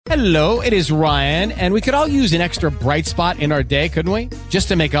Hello, it is Ryan, and we could all use an extra bright spot in our day, couldn't we? Just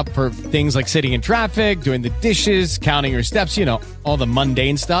to make up for things like sitting in traffic, doing the dishes, counting your steps, all the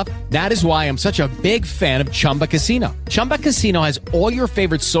mundane stuff. That is why I'm such a big fan of Chumba Casino. Chumba Casino has all your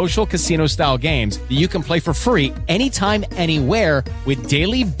favorite social casino-style games that you can play for free anytime, anywhere with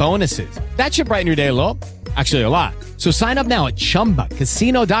daily bonuses. That should brighten your day a little. Actually, a lot. So sign up now at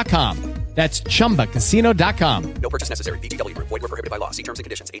ChumbaCasino.com. That's ChumbaCasino.com. No purchase necessary. VGW Group. Void where prohibited by law. See terms and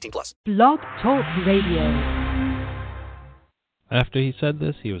conditions. 18+. Blog Talk Radio. After he said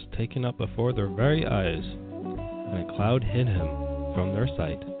this, he was taken up before their very eyes, and a cloud hid him from their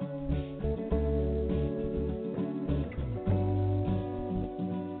sight.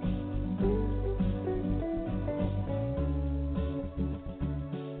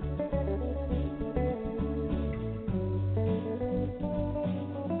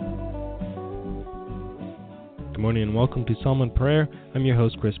 Good morning and welcome to Psalm and Prayer. I'm your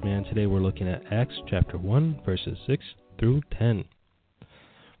host, Chris Mann. Today we're looking at Acts chapter 1, verses 6 through 10.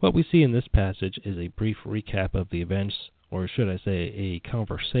 What we see in this passage is a brief recap of the events, or should I say a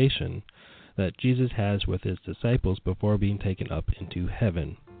conversation, that Jesus has with his disciples before being taken up into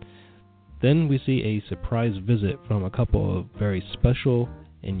heaven. Then we see a surprise visit from a couple of very special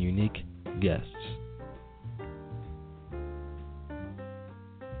and unique guests.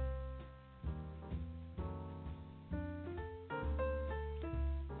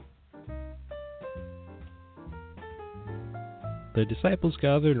 The disciples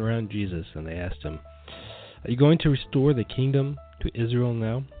gathered around Jesus and they asked him, "Are you going to restore the kingdom to Israel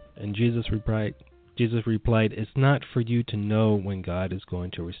now?" And Jesus replied, "It's not for you to know when God is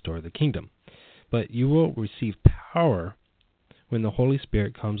going to restore the kingdom, but you will receive power when the Holy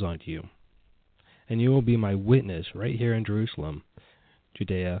Spirit comes onto you. And you will be my witness right here in Jerusalem,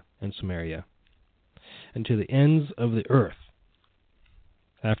 Judea, and Samaria, and to the ends of the earth."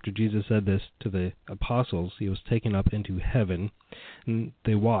 After Jesus said this to the apostles, he was taken up into heaven, and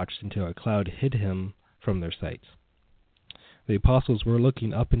they watched until a cloud hid him from their sight. The apostles were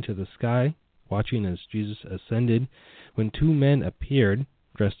looking up into the sky, watching as Jesus ascended, when two men appeared,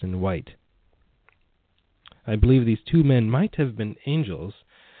 dressed in white. I believe these two men might have been angels.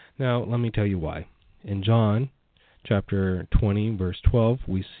 Now, let me tell you why. In John chapter 20, verse 12,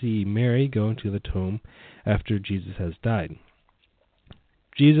 we see Mary go into the tomb after Jesus has died.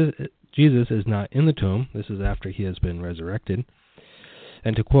 Jesus is not in the tomb. This is after he has been resurrected.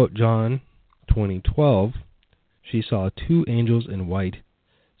 And to quote John 20:12, she saw two angels in white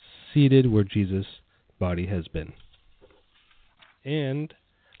seated where Jesus' body has been. And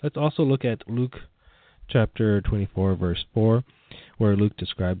let's also look at Luke chapter 24, verse 4, where Luke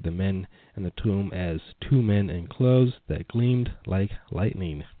described the men in the tomb as two men in clothes that gleamed like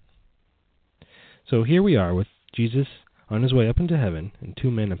lightning. So here we are with Jesus on his way up into heaven, and two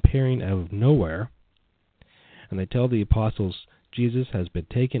men appearing out of nowhere, and they tell the apostles Jesus has been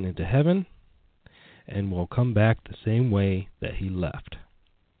taken into heaven and will come back the same way that he left.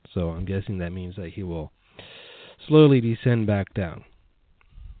 So I'm guessing that means that he will slowly descend back down.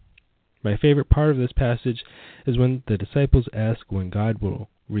 My favorite part of this passage is when the disciples ask when God will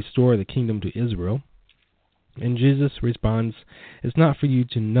restore the kingdom to Israel, and Jesus responds, "It's not for you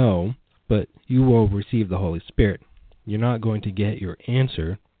to know, but you will receive the Holy Spirit. You're not going to get your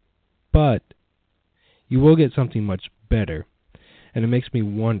answer, but you will get something much better." And it makes me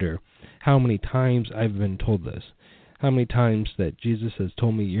wonder how many times I've been told this. How many times that Jesus has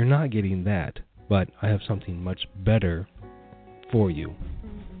told me, "You're not getting that, but I have something much better for you."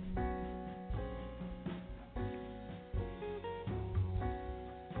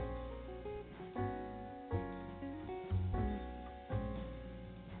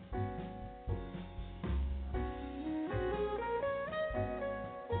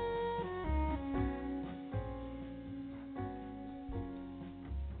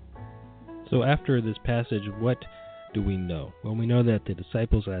 So after this passage, what do we know? Well, we know that the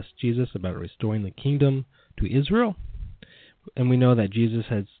disciples asked Jesus about restoring the kingdom to Israel, and we know that Jesus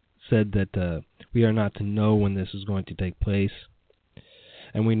has said that we are not to know when this is going to take place,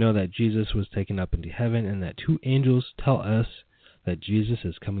 and we know that Jesus was taken up into heaven, and that two angels tell us that Jesus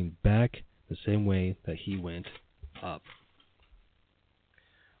is coming back the same way that he went up.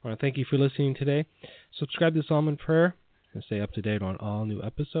 I want to thank you for listening today. Subscribe to Psalm and Prayer and stay up to date on all new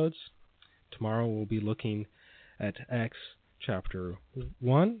episodes. Tomorrow we'll be looking at Acts chapter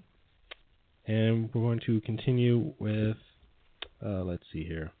 1, and we're going to continue with, let's see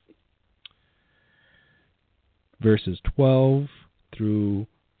here, verses 12 through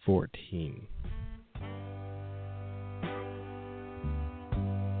 14.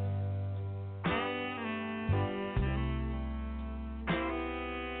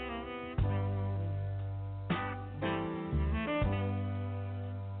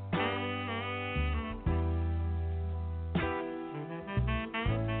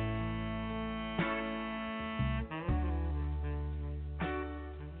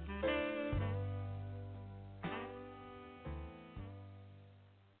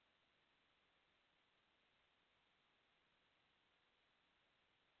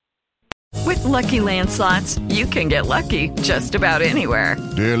 With Lucky Land Slots, you can get lucky just about anywhere.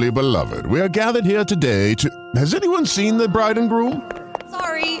 Dearly beloved, we are gathered here today to... Has anyone seen the bride and groom?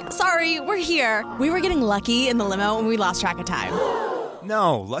 Sorry, we're here. We were getting lucky in the limo and we lost track of time.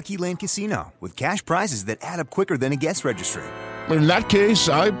 No, Lucky Land Casino, with cash prizes that add up quicker than a guest registry. In that case,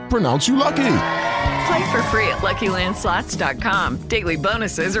 I pronounce you lucky. Play for free at LuckyLandSlots.com. Daily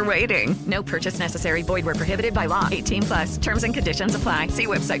bonuses are waiting. No purchase necessary. Void where prohibited by law. 18+. Terms and conditions apply. See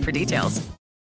website for details.